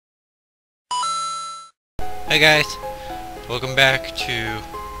Hey guys, welcome back to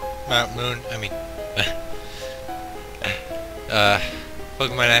Mount Moon.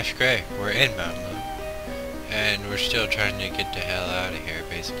 Pokemon Ash Gray. We're in Mount Moon, and we're still trying to get the hell out of here,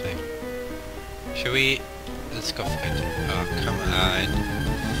 basically. Should we? Let's go find it. Oh, come on.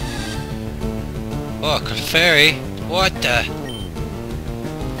 Oh, Clefairy! What the?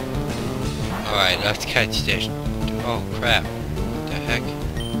 Alright, let's catch this. Oh crap. What the heck? I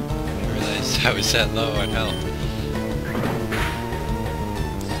realized I was that low on health.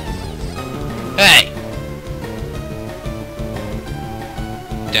 Hey!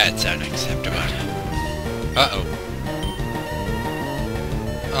 That's unacceptable. Uh-oh.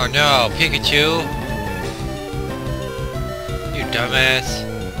 Oh no, Pikachu! You dumbass.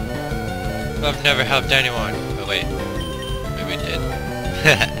 I've never helped anyone. Oh wait. Maybe I did.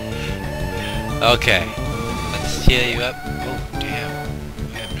 Okay. Let's heal you up. Oh, damn.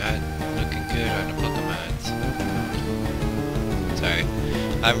 I'm not looking good on the Pokemons. Sorry.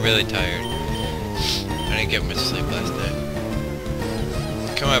 I'm really tired. I didn't get much sleep last night.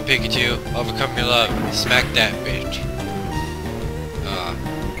 Come on, Pikachu. Overcome your love. Smack that bitch.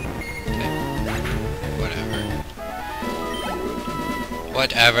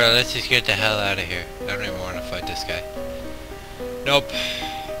 Whatever, let's just get the hell out of here. I don't even want to fight this guy. Nope.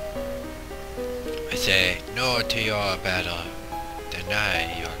 I say no to your battle.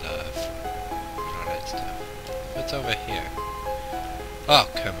 Deny your love. And all that stuff. What's over here? Oh,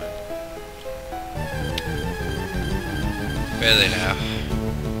 come on. Really now?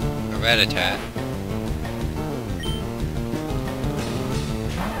 A Rattata?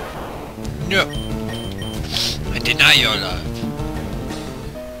 No! I deny your love.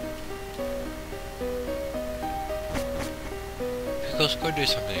 Let's go do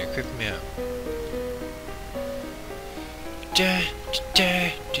something, you're creeping me out.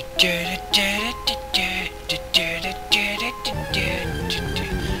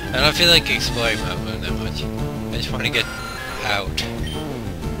 I don't feel like exploring Mount Moon that much. I just want to get out.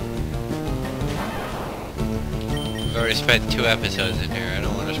 I've already spent 2 episodes in here, I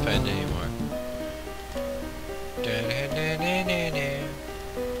don't want to spend any more.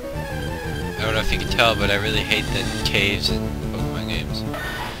 I don't know if you can tell, but I really hate the caves and Pokemon games.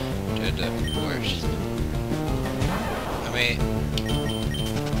 They're the worst. I mean,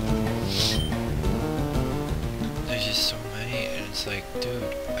 there's just so many, and it's like, dude,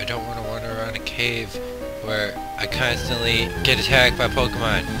 I don't want to wander around a cave where I constantly get attacked by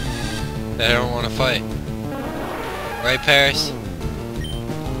Pokemon that I don't want to fight. Right, Paris?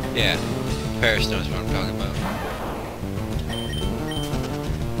 Yeah, Paris knows what I'm talking about.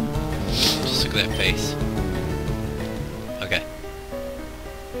 Just look at that face. Okay.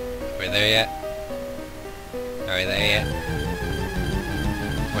 Are we there yet? Are we there yet?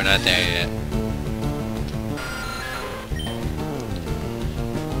 We're not there yet.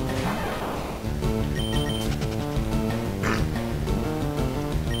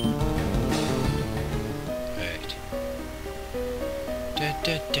 Right.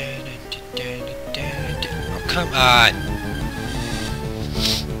 Oh, come on!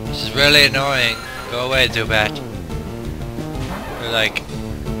 This is really annoying. Go away, Zubat. You're like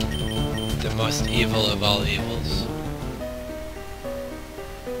the most evil of all evils.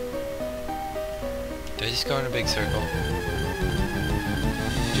 Did I just go in a big circle?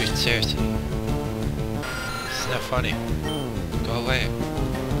 Dude, seriously. It's not funny. Go away.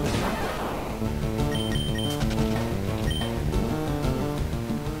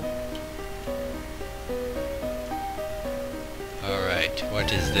 Alright,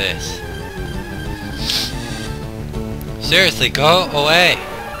 what is this? Seriously, go away!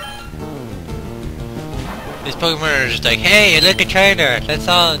 These Pokemon are just like, hey, look, a trainer! Let's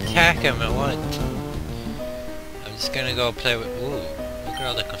all attack him at once. I'm just gonna go play with... Ooh, look at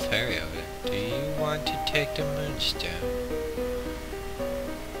all the Clefairy over there. Do you want to take the Moonstone?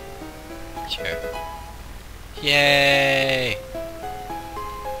 Sure. Yay!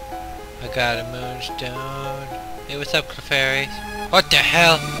 I got a Moonstone. Hey, what's up, Clefairy? What the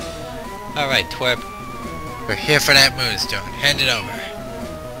hell? Alright, twerp. We're here for that Moonstone. Hand it over.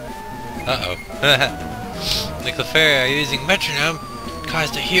 Uh-oh. The Clefairy are using metronome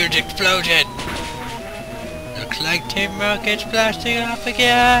caused a huge explosion. Looks like Team Rocket's blasting off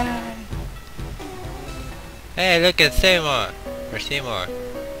again. Hey, look at Seymour. Or Seymour.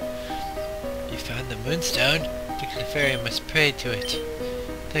 You found the Moonstone? The Clefairy must pray to it.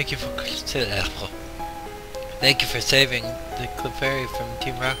 Thank you for saving the Clefairy from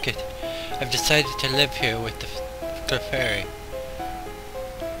Team Rocket. I've decided to live here with the Clefairy.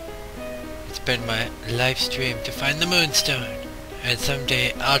 It's been my life's dream to find the Moonstone. and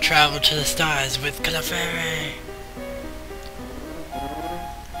someday I'll travel to the stars with Clefairy.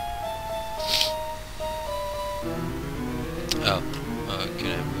 Oh,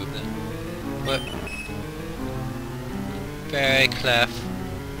 can I move that? What? Very Clef.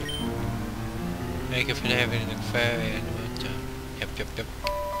 Thank you for having the fairy and Yep.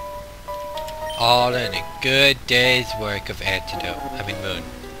 All in a good day's work of antidote. I mean moon.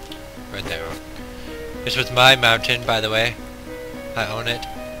 Right there. This was my mountain, by the way. I own it.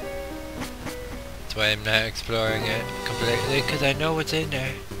 That's why I'm not exploring it completely, because I know what's in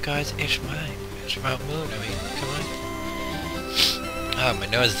there. Guys, it's mine. It's Mount Moon. I mean, come on. Oh, my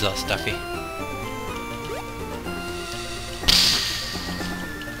nose is all stuffy.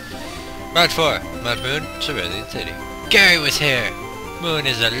 Route 4. Mount Moon, Cerulean City. Gary was here. Moon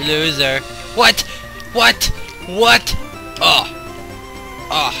is a loser. What? What? Oh,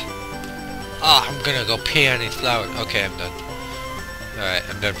 I'm gonna go pee on these flowers. Okay, I'm done. Alright,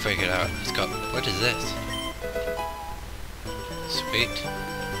 I'm done freaking out. Let's go. What is this? Sweet.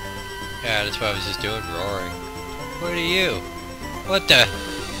 Yeah, that's what I was just doing, roaring. What are you? What the?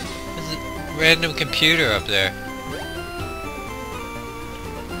 There's a random computer up there.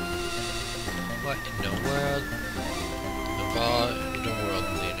 What in the world? Of all the world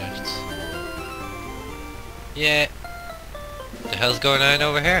leaders. Yeah. What the hell's going on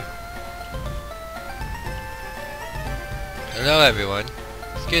over here? Hello everyone.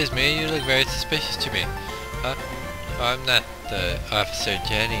 Excuse me, you look very suspicious to me. Huh? Oh, I'm not the Officer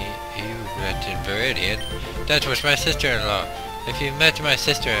Jenny you met in Viridian. That was my sister-in-law. If you met my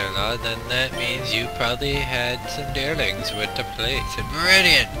sister-in-law, then that means you probably had some dealings with the police in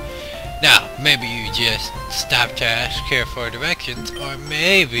Viridian. Now, maybe you just stopped to ask her for directions, or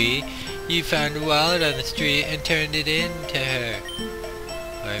maybe you found a wallet on the street and turned it in to her.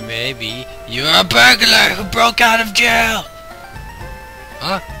 Or maybe you're a burglar who broke out of jail!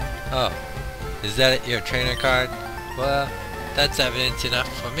 Huh? Oh. Is that your trainer card? Well, that's evidence enough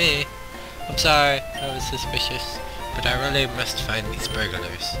for me. I'm sorry, I was suspicious, but I really must find these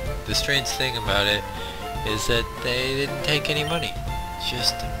burglars. The strange thing about it is that they didn't take any money.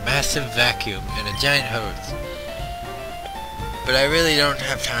 Just a massive vacuum and a giant hose. But I really don't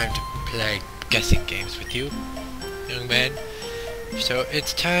have time to play guessing games with you, young man. So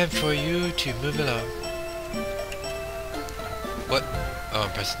it's time for you to move along. What? Oh,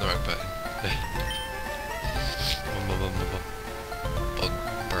 I'm pressing the wrong button.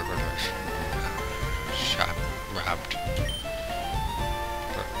 Burglars. Shop. Robbed.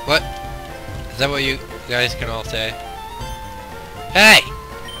 What? Is that what you guys can all say? Hey!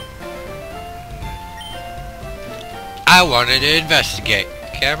 I wanted to investigate.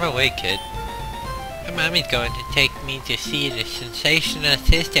 Camera away, kid. My mommy's going to take me to see the sensational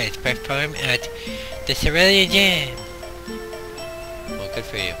sisters perform at the Cerulean Gym. Well, good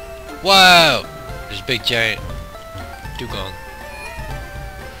for you. Whoa! There's a big giant dugong.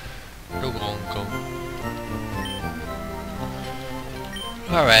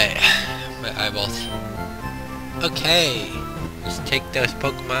 Alright. My eyeballs. Okay. Let's take those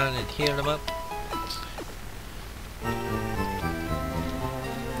Pokemon and heal them up.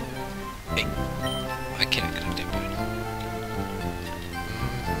 Hey. I can't connect that button.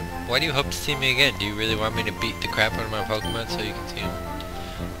 Why do you hope to see me again? Do you really want me to beat the crap out of my Pokemon so you can see them?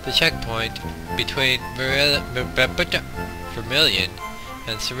 The checkpoint between Vermilion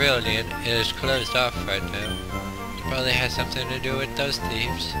and Cerulean is closed off right now. It probably has something to do with those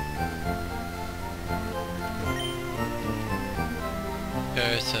thieves.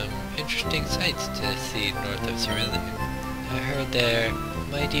 There are some interesting sights to see north of Cerulean. I heard there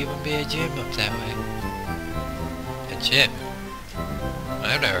might even be a gym up that way. A gym?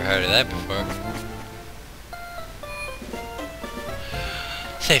 I've never heard of that before.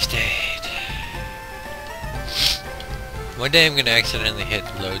 Save state. One day I'm gonna accidentally hit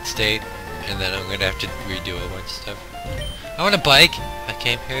load state, and then I'm gonna have to redo a bunch of stuff. I want a bike! I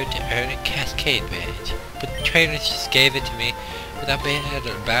came here to earn a Cascade badge, but the trainers just gave it to me without being able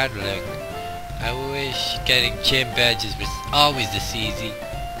to battling. I wish getting gym badges was always this easy.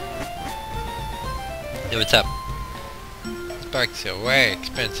 Hey, what's up? These bikes are way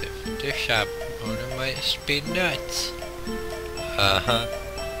expensive. This shop owner might be nuts. Uh-huh.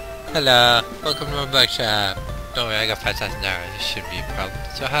 Hello, welcome to my bike shop. Don't worry, I got $5,000. This shouldn't be a problem.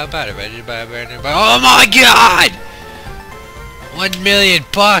 So how about it? Ready to buy a brand new bike? Oh my god! $1 million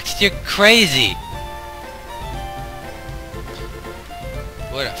bucks! You're crazy!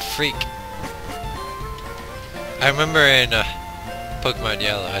 What a freak. I remember in Pokemon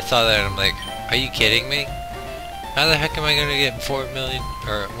Yellow, I saw that and I'm like, are you kidding me? How the heck am I gonna get 4 million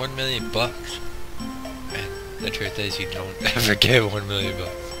or 1 million bucks? And The truth is, you don't ever get 1 million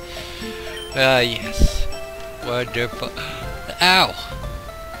bucks. Yes. Wonderful. Ow!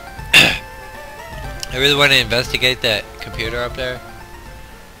 I really want to investigate that computer up there.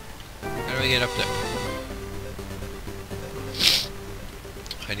 How do we get up there?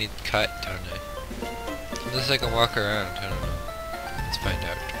 I need to cut, don't I? Unless I can walk around, I don't know. Let's find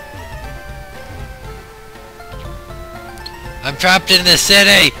out. I'm trapped in the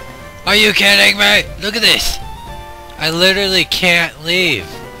city! Are you kidding me? Look at this! I literally can't leave.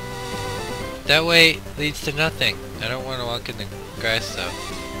 That way leads to nothing. I don't want to walk in the grass though.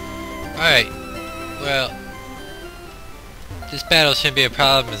 Alright. Well, this battle shouldn't be a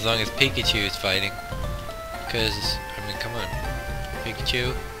problem as long as Pikachu is fighting. Because, I mean, come on.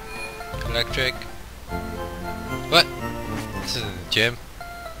 Pikachu. Electric. What? This isn't the gym.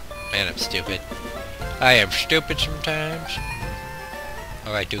 Man, I'm stupid. I am stupid sometimes.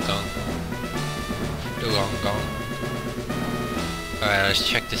 Alright, Dugong. Dugong gong. Alright, let's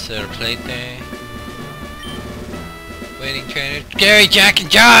check this little plate thing. Waiting trainer. Gary, Jack, and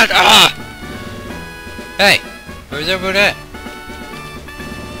John! Ah! Hey! Where's everyone at?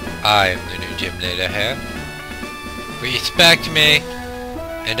 I am the new gym leader here. Respect me,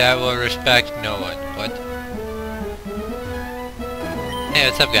 and I will respect no one. What? Hey,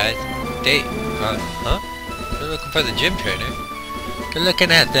 what's up, guys? Huh? They're looking for the gym trainer. They're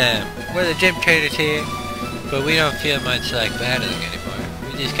looking at them. We're the gym trainers here. But we don't feel much like battling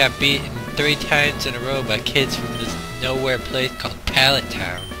anymore. We just got beaten 3 times in a row by kids from this nowhere place called Pallet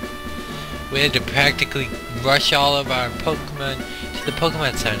Town. We had to practically rush all of our Pokemon to the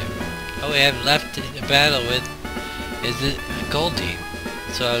Pokemon Center. All we have left to battle with is a gold team.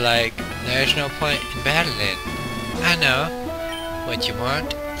 So like, there's no point in battling. I know. What you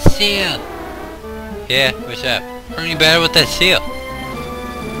want? Seal! Yeah, what's up? Why don't you battle with that seal?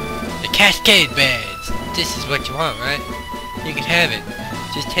 The Cascade Badge! This is what you want, right? You can have it.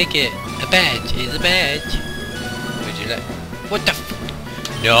 Just take it. A badge is a badge. Would you like? What the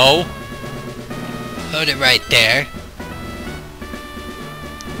f? No! Hold it right there.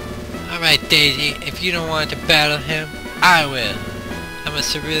 Alright, Daisy, if you don't want to battle him, I will. I'm a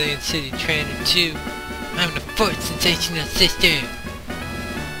Cerulean City trainer too. I'm the 4th sensational sister.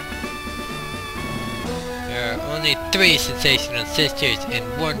 There are only 3 sensational sisters and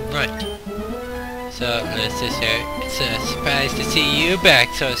 1 runt. So, little sister, it's a surprise to see you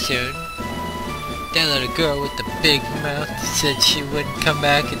back so soon. That little girl with the big mouth said she wouldn't come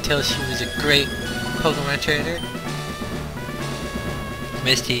back until she was a great Pokemon trainer.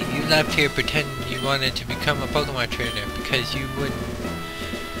 Misty, you left here pretending you wanted to become a Pokemon trainer because you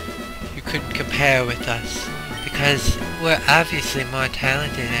couldn't compare with us. Because we're obviously more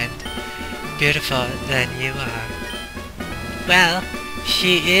talented and beautiful than you are. Well,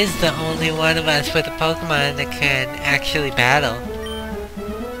 she is the only one of us with a Pokemon that can actually battle.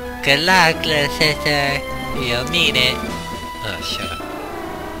 Good luck, little sister. You'll need it. Oh, shut up.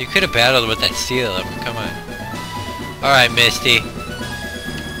 You could have battled with that seal. I mean, come on. Alright, Misty.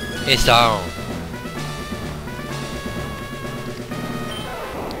 It's on.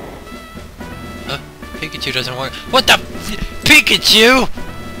 Huh? Pikachu doesn't work. What the? Pikachu?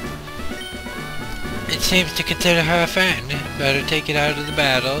 It seems to consider her a friend. Better take it out of the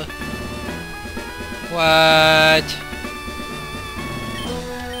battle. What?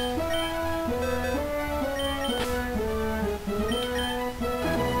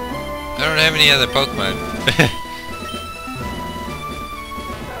 I don't have any other Pokemon.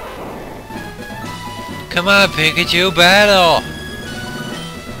 Come on, Pikachu, battle!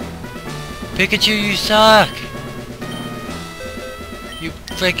 Pikachu, you suck! You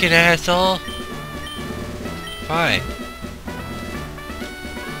freaking asshole! Fine.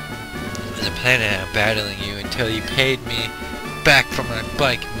 I was planning on battling you until you paid me back for my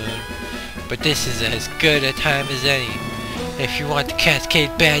bike moon. But this is as good a time as any. If you want the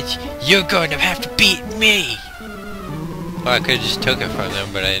Cascade Badge, you're going to have to beat me! Well, I could have just took it from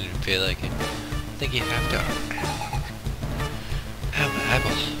them, but I didn't feel like it. I think you have to have an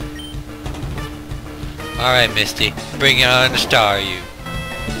eyeball. Alright, Misty. Bring it on the star, you.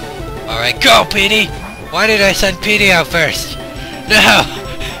 Alright, go, Petey! Why did I send Petey out first? No!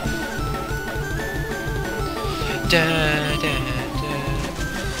 Da, da, da.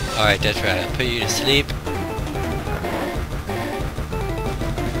 Alright, that's right. I'll put you to sleep.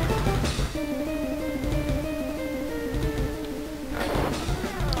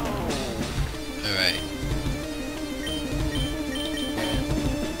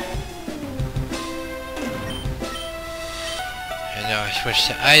 Now I switch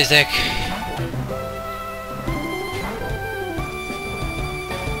to Isaac.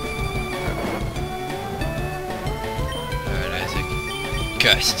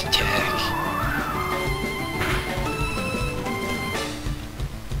 Gust attack.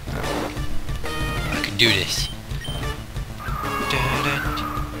 I can do this.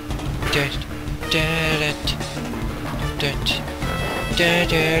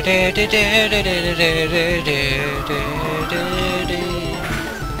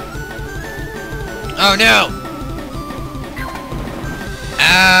 Oh no!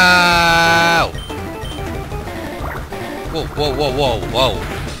 Ow! Whoa, whoa, whoa, whoa, whoa.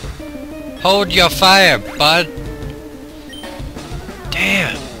 Hold your fire, bud.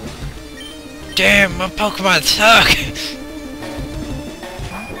 Damn. Damn, my Pokemon suck.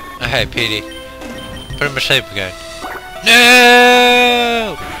 Alright, Petey. Put him to sleep again.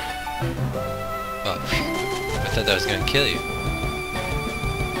 No! Oh, I thought that was gonna kill you.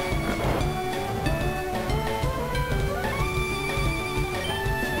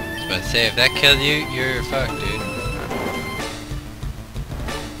 I was about to say, if that killed you, you're fucked, dude.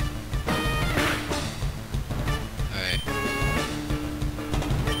 Alright.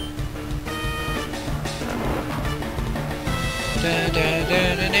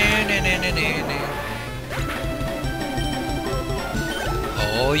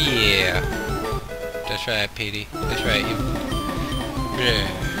 Oh yeah. That's right, Petey. That's right. You.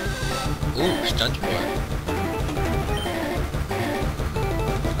 Ooh, stunt bar.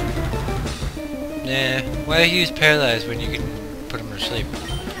 Nah, why use paralyzed when you can put him to sleep?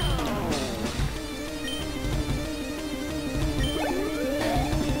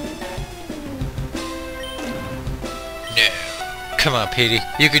 No. Come on, Petey.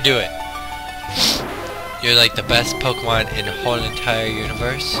 You could do it. You're like the best Pokemon in the whole entire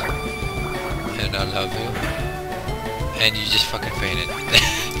universe. And I love you. And you just fucking fainted.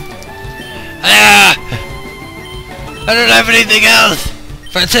 Ah! I don't have anything else!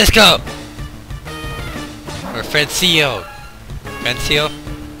 Francisco! Or Francio. Francio?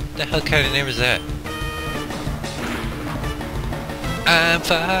 What the hell kind of name is that? I'm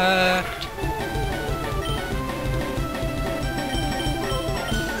fucked.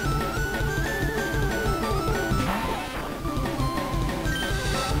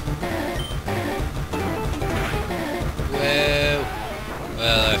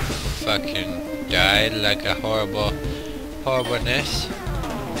 Well, I fucking died like a horribleness.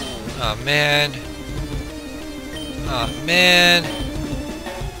 Oh man. Oh man.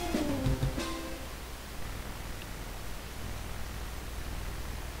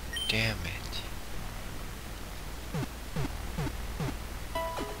 Damn it.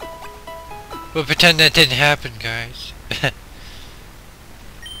 We'll pretend that didn't happen, guys.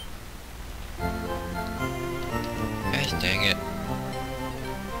 Gosh dang it.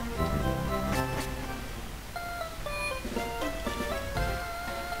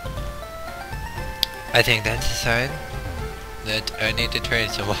 I think that's a sign that I need to train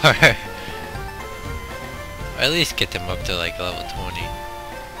some more. Or at least get them up to like level 20.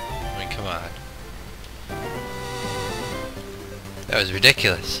 I mean, come on. That was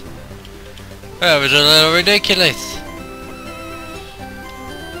ridiculous. That was a little ridiculous.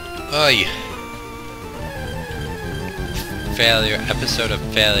 Oh, you. Failure. Episode of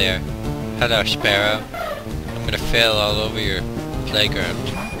failure. Hello, Sparrow. I'm gonna fail all over your playground.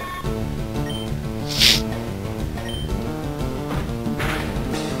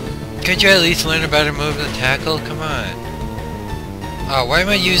 Could you at least learn a better move than tackle? Come on. Oh, why am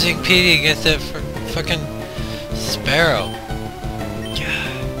I using Petey against that fucking Sparrow?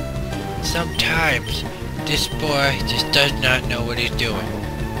 God. Sometimes this boy just does not know what he's doing.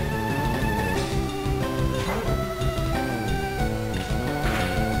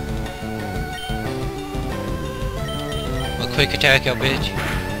 A quick attack, you bitch.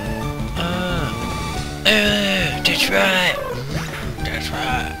 That's right. That's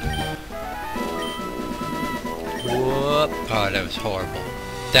right. Whoop. Oh, that was horrible.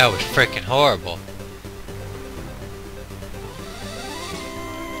 That was freaking horrible.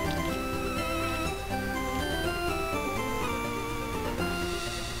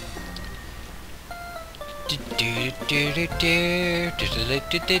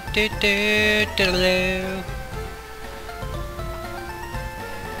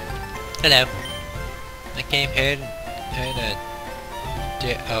 Hello. I came here and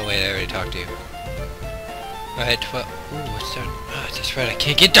oh wait, I already talked to you. I had 12. Ooh, what's that? Oh, that's right, I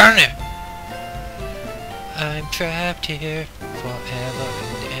can't get down there! I'm trapped here forever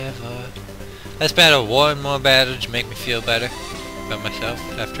and ever. Let's battle one more battle to make me feel better about myself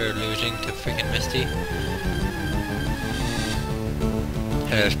after losing to freaking Misty.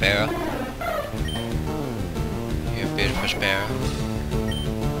 Hello, Sparrow. You're a beautiful Sparrow.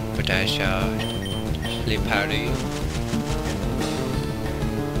 But I shall sleep out of you.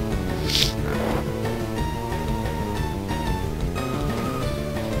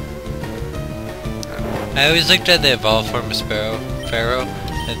 I always looked at the evolved form of Pharaoh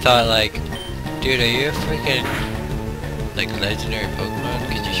and thought like, dude, are you a freaking like legendary Pokemon?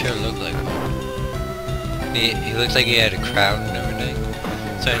 Cause you sure look like one. He looked like he had a crown and everything.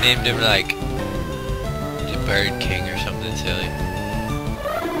 So I named him like the Bird King or something silly.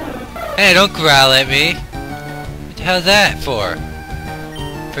 Hey, don't growl at me! What the hell's that for?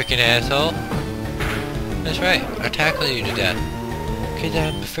 Freaking asshole. That's right, I'll tackle you to death. Cause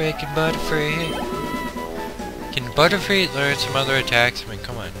I'm a freaking Butterfree. Can Butterfree learn some other attacks? I mean,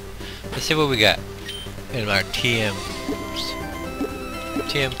 come on. Let's see what we got in our TM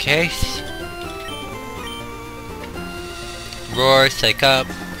case. Roar, Psych Up,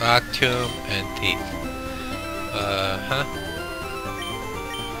 Rock Tomb, and Thief.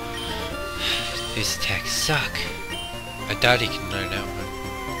 These attacks suck. I doubt he can learn that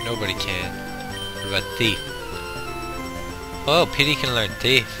one. Nobody can. What about Thief? Oh, Petey can learn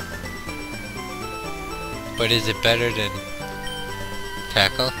Thief. But is it better than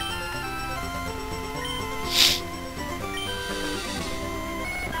Tackle?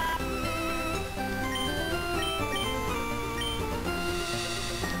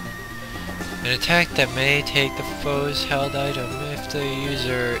 An attack that may take the foe's held item if the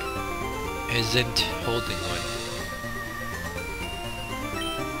user isn't holding one.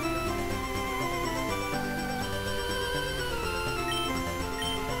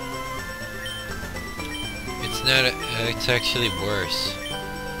 It's not it's actually worse.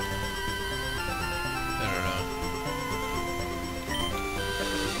 I don't know.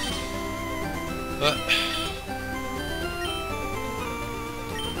 But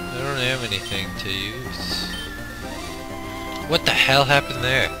I don't have anything to use. What the hell happened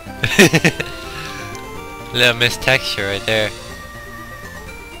there? Little mistexture right there.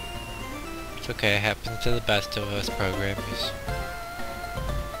 It's okay, it happens to the best of us programmers.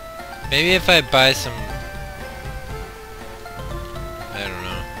 Maybe if I buy some... I don't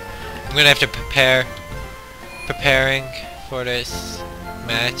know. I'm gonna have to preparing for this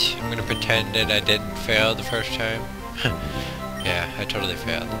match. I'm gonna pretend that I didn't fail the first time. Yeah, I totally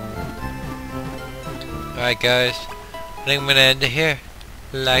failed. Alright guys, I think I'm gonna end it here.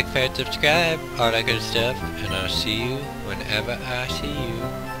 Like, favorite, subscribe, all that good stuff, and I'll see you whenever I see you.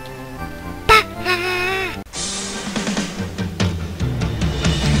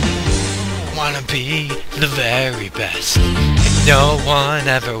 Wanna be the very best, and no one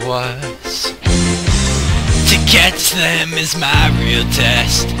ever was. To get to them is my real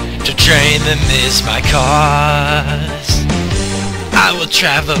test, to train them is my cause. I will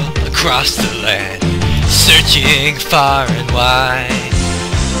travel across the land, searching far and wide.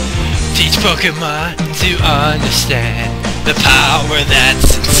 Teach Pokemon to understand the power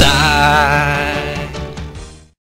that's inside.